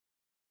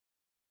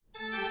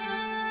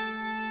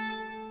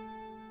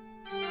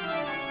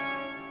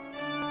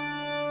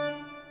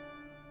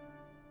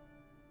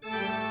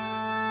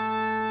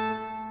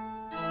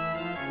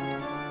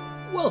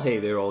Well, hey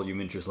there, all you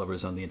miniatures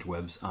lovers on the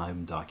interwebs.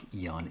 I'm Doc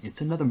Eon. It's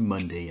another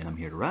Monday, and I'm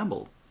here to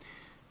ramble.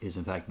 It is,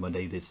 in fact,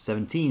 Monday, the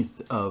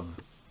 17th of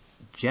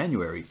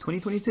January,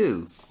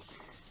 2022.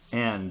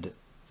 And,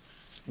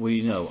 well,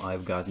 you know,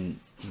 I've gotten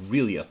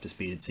really up to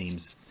speed, it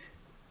seems,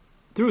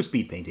 through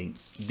speed painting.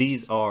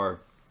 These are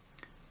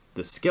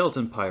the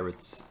skeleton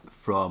pirates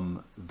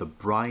from the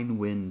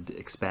Brinewind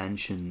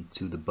expansion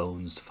to the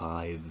Bones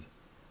 5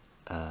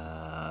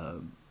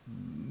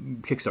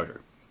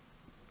 Kickstarter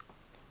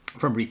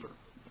from Reaper.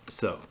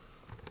 So,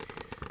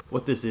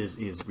 what this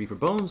is Reaper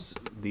Bones.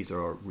 These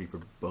are Reaper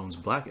Bones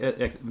Black.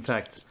 In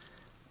fact,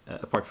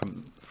 apart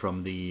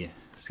from the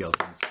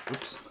skeletons,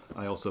 oops,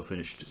 I also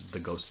finished the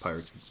Ghost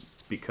Pirate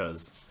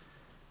because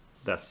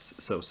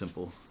that's so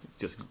simple. It's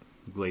just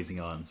glazing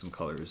on some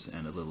colors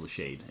and a little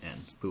shade, and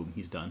boom,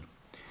 he's done.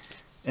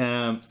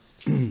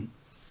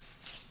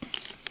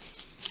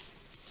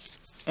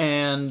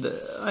 And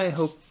I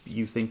hope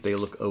you think they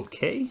look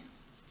okay.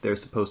 They're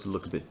supposed to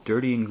look a bit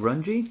dirty and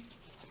grungy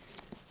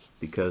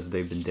because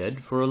they've been dead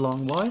for a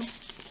long while.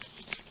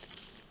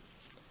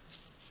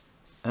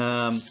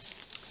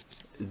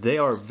 They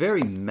are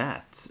very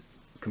matte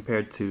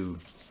compared to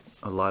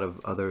a lot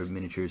of other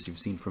miniatures you've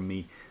seen from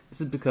me.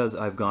 This is because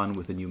I've gone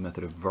with a new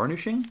method of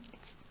varnishing.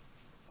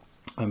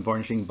 I'm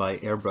varnishing by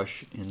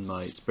airbrush in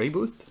my spray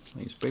booth.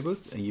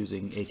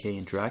 Using AK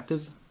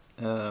Interactive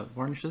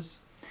varnishes.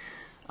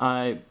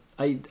 I've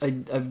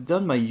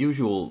done my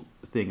usual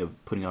thing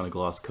of putting on a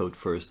gloss coat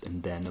first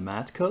and then a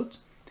matte coat,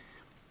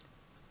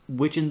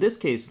 which in this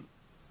case,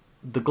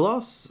 the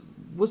gloss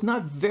was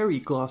not very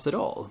gloss at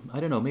all. I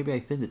don't know, maybe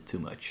I thinned it too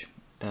much.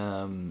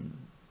 It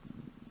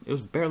was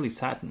barely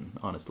satin,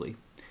 honestly.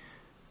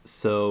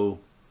 So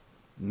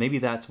maybe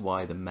that's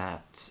why the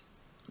matte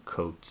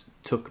coat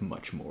took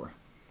much more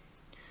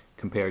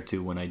compared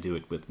to when I do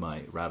it with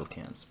my rattle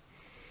cans.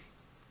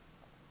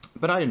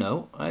 But I don't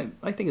know, I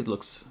think it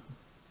looks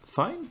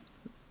fine.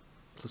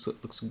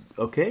 Looks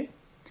okay.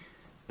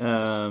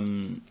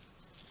 Don't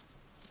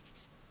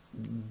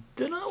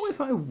know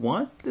if I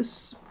want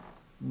this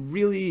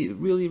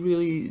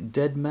really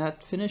dead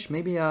matte finish.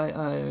 Maybe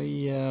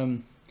I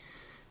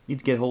need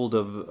to get hold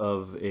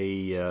of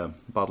a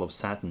bottle of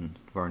satin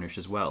varnish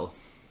as well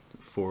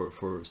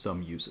for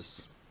some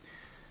uses.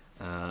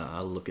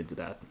 I'll look into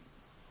that.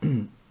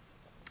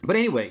 But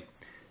anyway,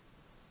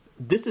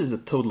 this is a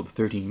total of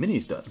 13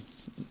 minis done.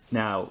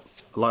 Now,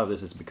 a lot of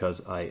this is because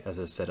as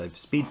I said, I've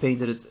speed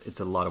painted it. It's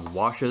a lot of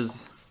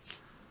washes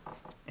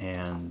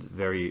and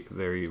very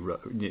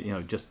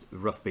just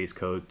rough base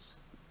coat,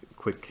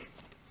 quick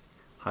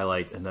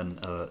highlight, and then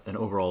an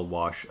overall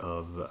wash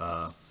of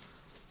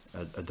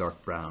a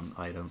dark brown.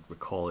 I don't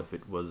recall if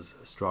it was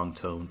a strong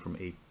tone from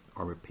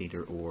Armor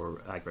Painter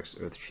or Agrex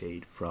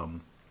Earthshade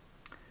from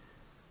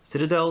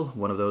Citadel,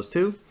 one of those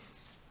two,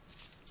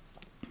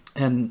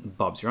 and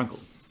Bob's Your Uncle.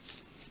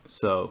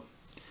 So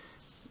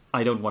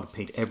I don't want to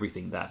paint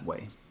everything that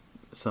way.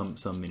 Some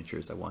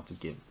miniatures I want to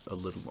give a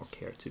little more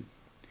care to.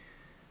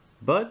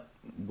 But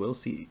we'll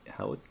see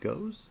how it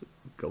goes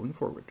going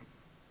forward.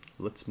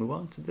 Let's move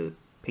on to the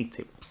paint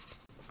table.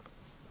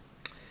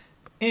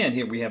 And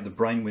here we have the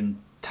Brinewind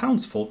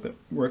townsfolk that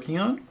we're working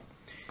on.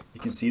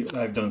 You can see that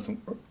I've done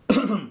some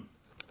a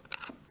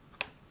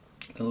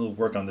little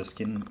work on the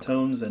skin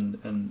tones and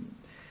a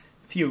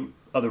few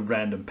other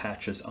random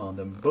patches on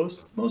them.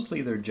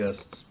 Mostly they're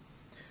just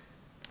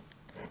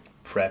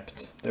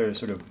prepped. They're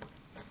sort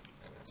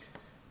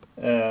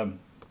of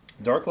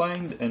dark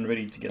lined and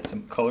ready to get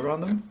some color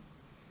on them.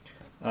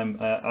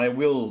 I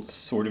will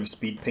sort of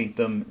speed paint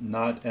them,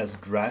 not as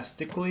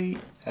drastically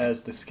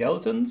as the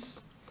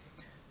skeletons.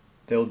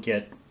 They'll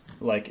get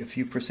like a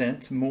few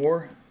 %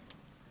 more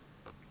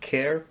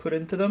care put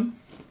into them,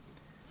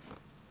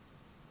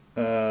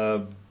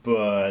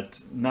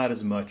 but not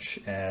as much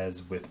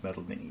as with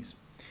metal minis.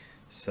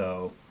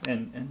 So,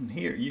 and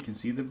here you can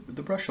see the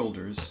brush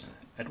holders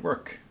at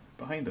work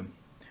behind them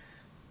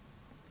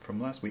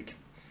from last week,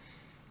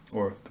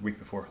 or the week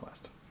before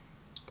last.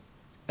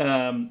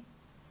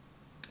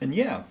 And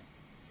yeah,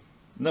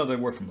 no, they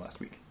were from last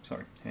week,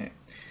 sorry.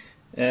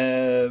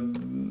 Yeah,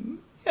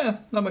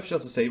 not much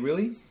else to say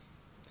really.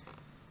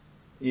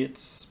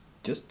 It's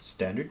just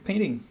standard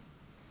painting.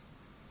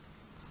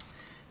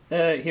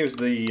 Here's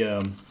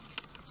the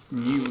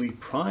newly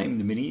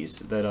primed minis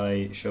that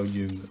I showed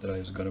you that I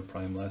was going to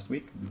prime last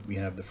week. We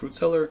have the Fruit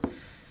Seller,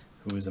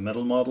 who is a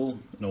metal model,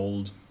 an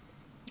old,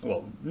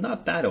 well,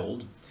 not that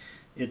old.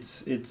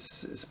 It's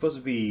supposed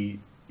to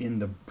be in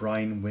the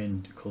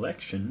Brinewind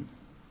collection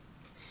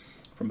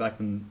from back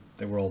when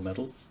they were all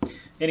metal.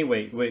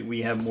 Anyway,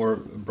 we have more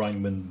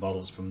Brinewind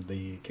models from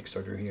the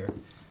Kickstarter here.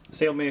 The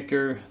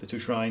Sailmaker, the two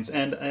shrines,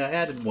 and I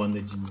added one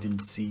that you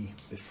didn't see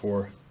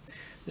before.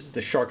 This is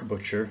the Shark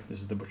Butcher.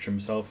 This is the butcher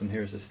himself, and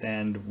here's a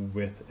stand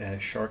with a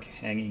shark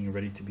hanging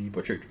ready to be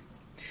butchered.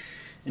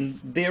 And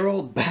they're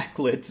all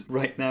backlit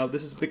right now.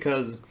 This is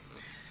because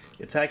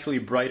it's actually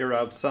brighter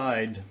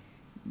outside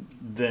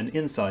than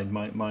inside.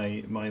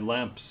 My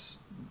lamps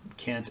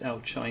can't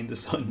outshine the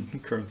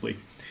sun currently.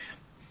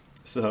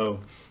 So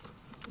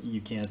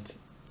you can't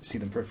see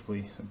them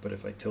perfectly, but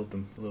if I tilt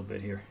them a little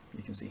bit here,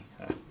 you can see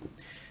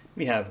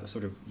we have a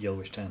sort of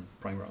yellowish tan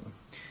primer on them.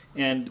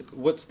 And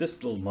what's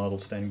this little model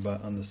standing by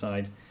on the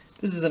side?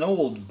 This is an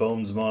old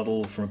Bones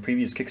model from a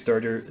previous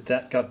Kickstarter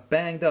that got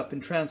banged up in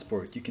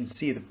transport. You can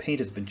see the paint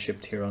has been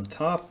chipped here on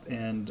top,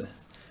 and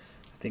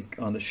I think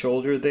on the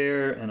shoulder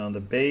there, and on the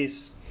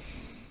base.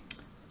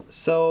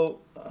 So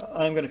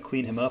I'm going to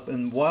clean him up,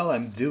 and while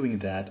I'm doing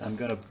that, I'm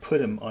going to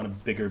put him on a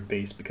bigger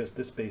base, because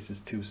this base is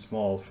too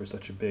small for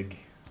such a big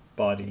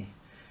body.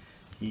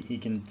 He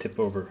can tip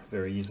over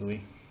very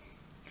easily.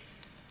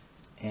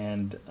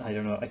 And I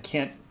don't know, I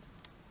can't,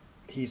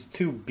 he's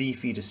too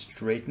beefy to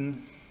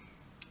straighten.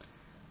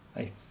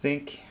 I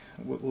think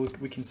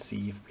we can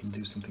see if we can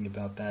do something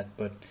about that,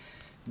 but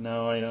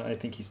no, I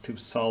think he's too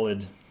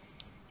solid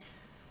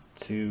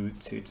to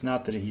it's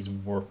not that he's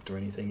warped or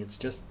anything, it's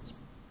just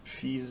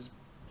he's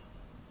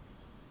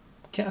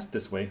cast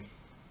this way.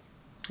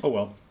 Oh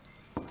well.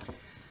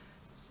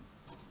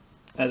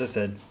 As I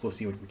said, we'll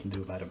see what we can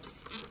do about him.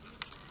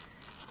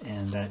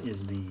 And that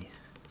is the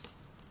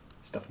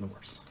stuff in the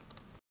works.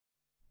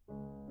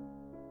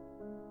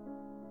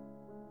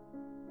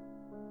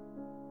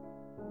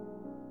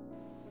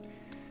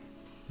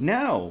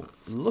 Now,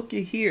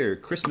 looky here,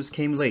 Christmas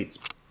came late.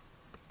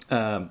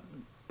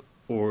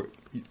 Or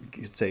you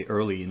could say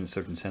early in a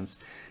certain sense.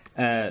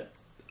 I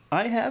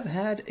have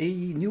had a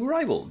new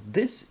arrival.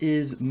 This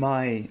is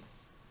my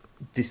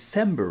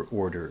December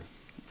order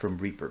from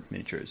Reaper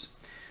Miniatures.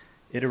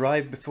 It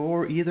arrived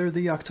before either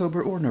the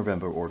October or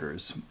November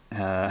orders.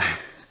 And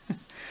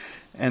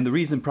the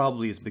reason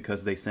probably is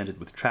because they sent it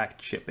with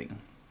tracked shipping.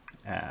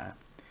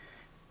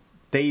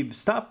 They've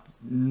stopped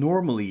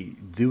normally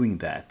doing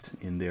that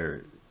in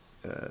their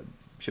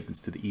shipments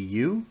to the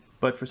EU,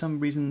 but for some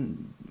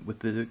reason with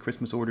the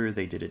Christmas order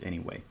they did it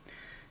anyway.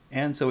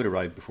 And so it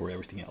arrived before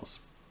everything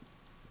else.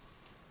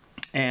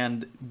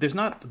 And there's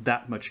not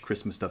that much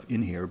Christmas stuff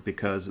in here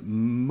because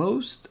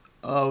most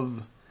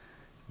of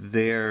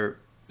their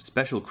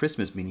special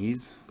Christmas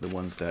minis, the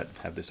ones that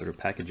have this sort of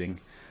packaging,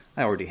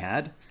 I already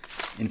had.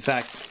 In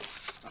fact,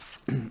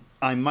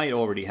 I might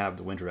already have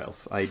the Winter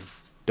Elf. I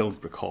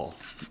don't recall.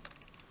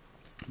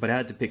 But I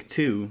had to pick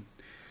two,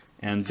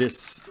 and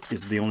this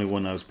is the only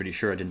one I was pretty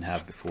sure I didn't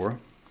have before.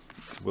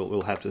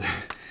 We'll have to...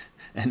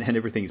 and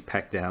everything's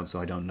packed down,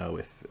 so I don't know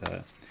if...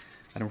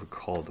 I don't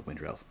recall the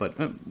Winter Elf, but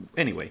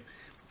anyway.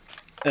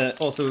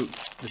 Also,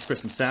 this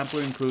Christmas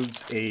sampler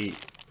includes a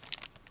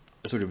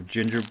sort of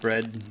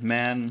gingerbread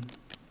man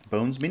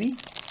Bones mini,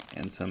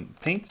 and some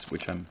paints,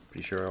 which I'm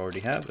pretty sure I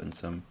already have, and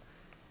some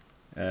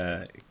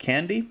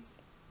candy.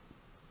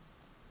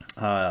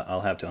 I'll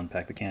have to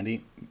unpack the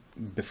candy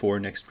before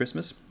next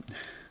Christmas,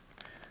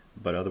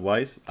 but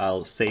otherwise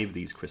I'll save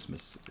these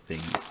Christmas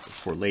things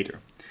for later.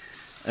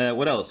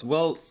 What else?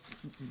 Well,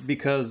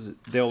 because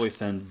they always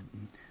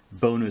send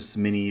bonus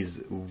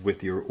minis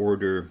with your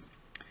order.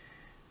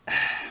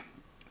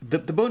 The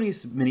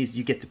bonus minis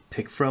you get to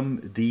pick from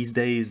these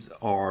days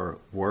are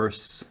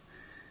worse.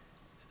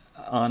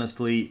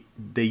 Honestly,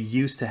 they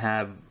used to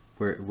have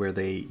where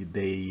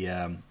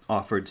they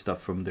offered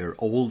stuff from their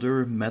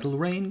older metal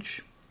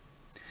range,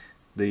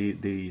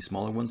 the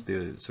smaller ones,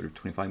 the sort of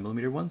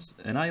 25mm ones,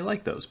 and I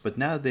like those. But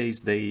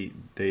nowadays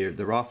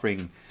they're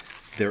offering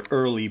their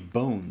early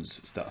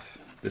Bones stuff,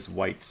 this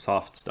white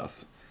soft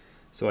stuff.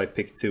 So I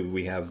picked two.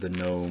 We have the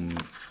gnome,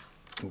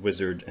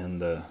 wizard,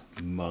 and the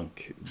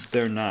monk.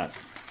 They're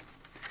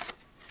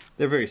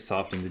very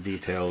soft in the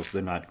details.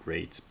 They're not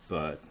great,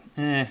 but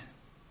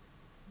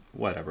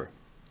whatever.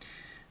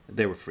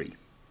 They were free.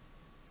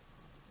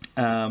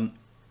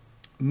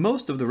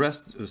 Most of the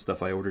rest of the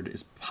stuff I ordered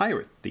is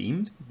pirate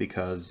themed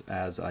because,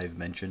 as I've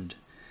mentioned,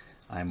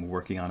 I'm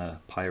working on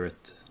a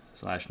pirate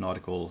 /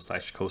 nautical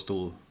 /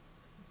 coastal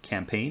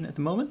campaign at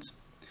the moment.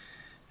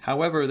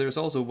 However, there's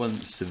also one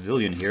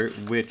civilian here,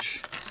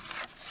 which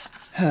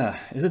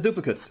is a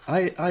duplicate.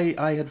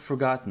 I had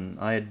forgotten.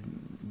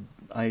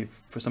 I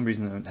for some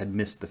reason had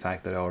missed the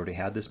fact that I already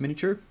had this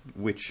miniature,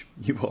 which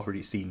you've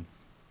already seen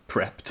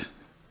prepped,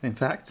 in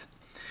fact.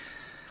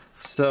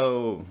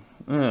 So,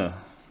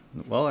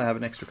 well, I have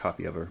an extra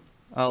copy of her.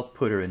 I'll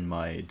put her in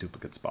my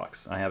duplicates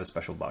box. I have a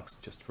special box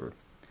just for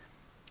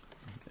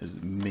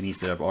minis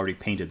that I've already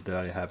painted that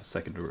I have a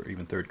second or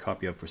even third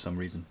copy of for some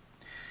reason.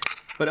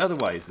 But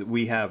otherwise,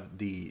 we have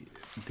the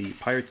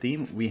pirate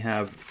theme. We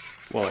have,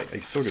 well, I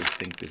sort of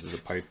think this is a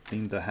pirate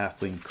theme. The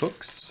halfling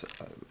cooks,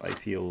 I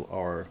feel,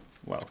 are,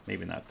 well,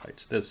 maybe not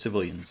pirates. They're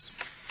civilians.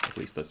 At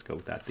least let's go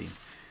with that theme.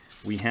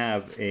 We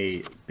have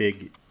a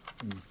big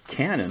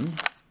cannon,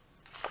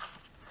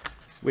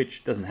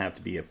 which doesn't have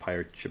to be a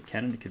pirate ship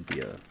cannon. It could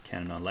be a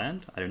cannon on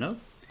land. I don't know.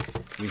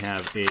 We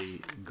have a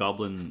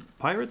goblin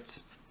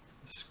pirate,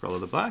 Scroll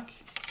of the Black.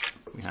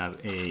 We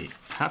have a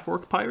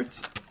half-orc pirate.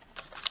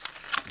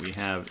 We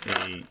have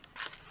a,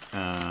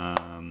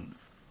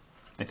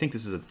 I think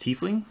this is a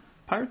tiefling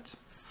pirate.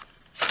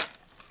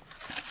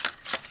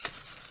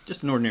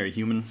 Just an ordinary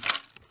human.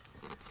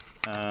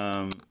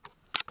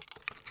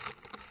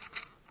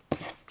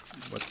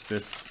 What's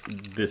this?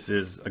 This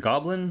is a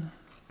goblin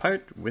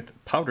pirate with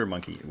powder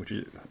monkey,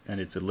 and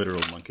it's a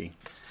literal monkey.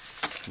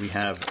 We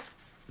have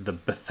the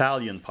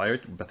battalion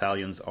pirate.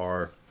 Battalions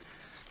are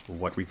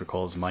what Reaper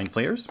calls mind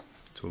flayers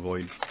to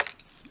avoid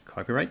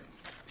copyright.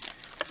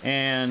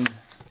 And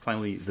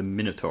finally, the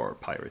Minotaur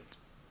pirate.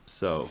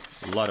 So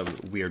a lot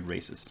of weird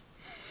races.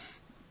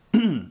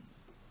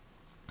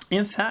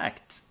 In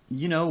fact,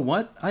 you know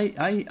what?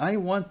 I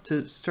want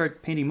to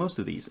start painting most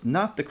of these.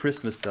 Not the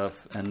Christmas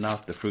stuff and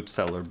not the fruit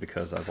seller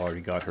because I've already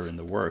got her in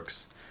the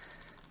works.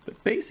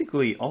 But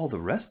basically all the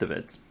rest of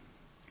it,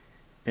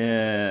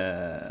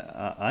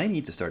 I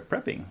need to start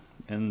prepping.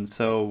 And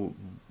so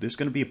there's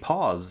going to be a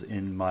pause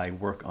in my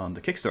work on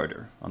the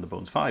Kickstarter, on the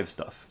Bones 5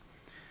 stuff.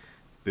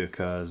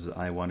 Because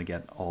I want to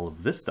get all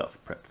of this stuff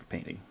prepped for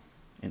painting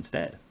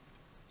instead.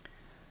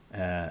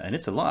 And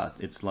it's a lot.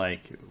 It's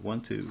like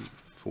 1, 2,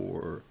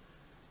 4...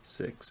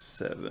 6,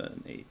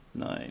 7, 8,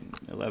 9,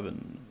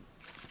 11,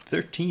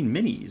 13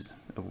 minis,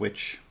 of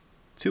which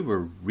 2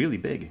 are really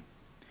big.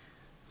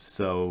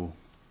 So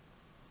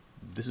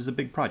this is a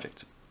big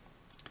project.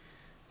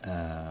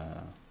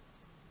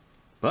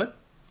 But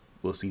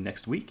we'll see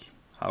next week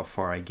how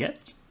far I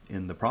get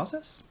in the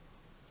process.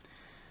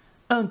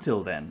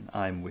 Until then,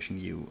 I'm wishing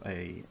you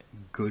a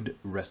good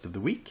rest of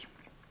the week.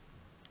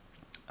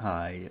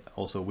 I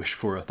also wish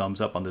for a thumbs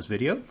up on this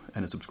video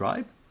and a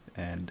subscribe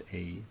and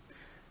a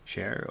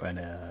share and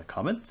a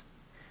comment.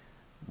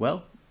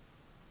 Well,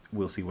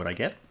 we'll see what I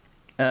get.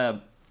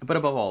 But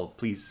above all,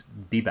 please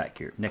be back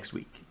here next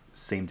week.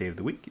 Same day of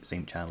the week,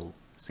 same channel,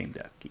 same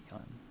deck.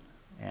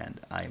 And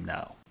I am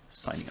now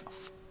signing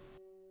off.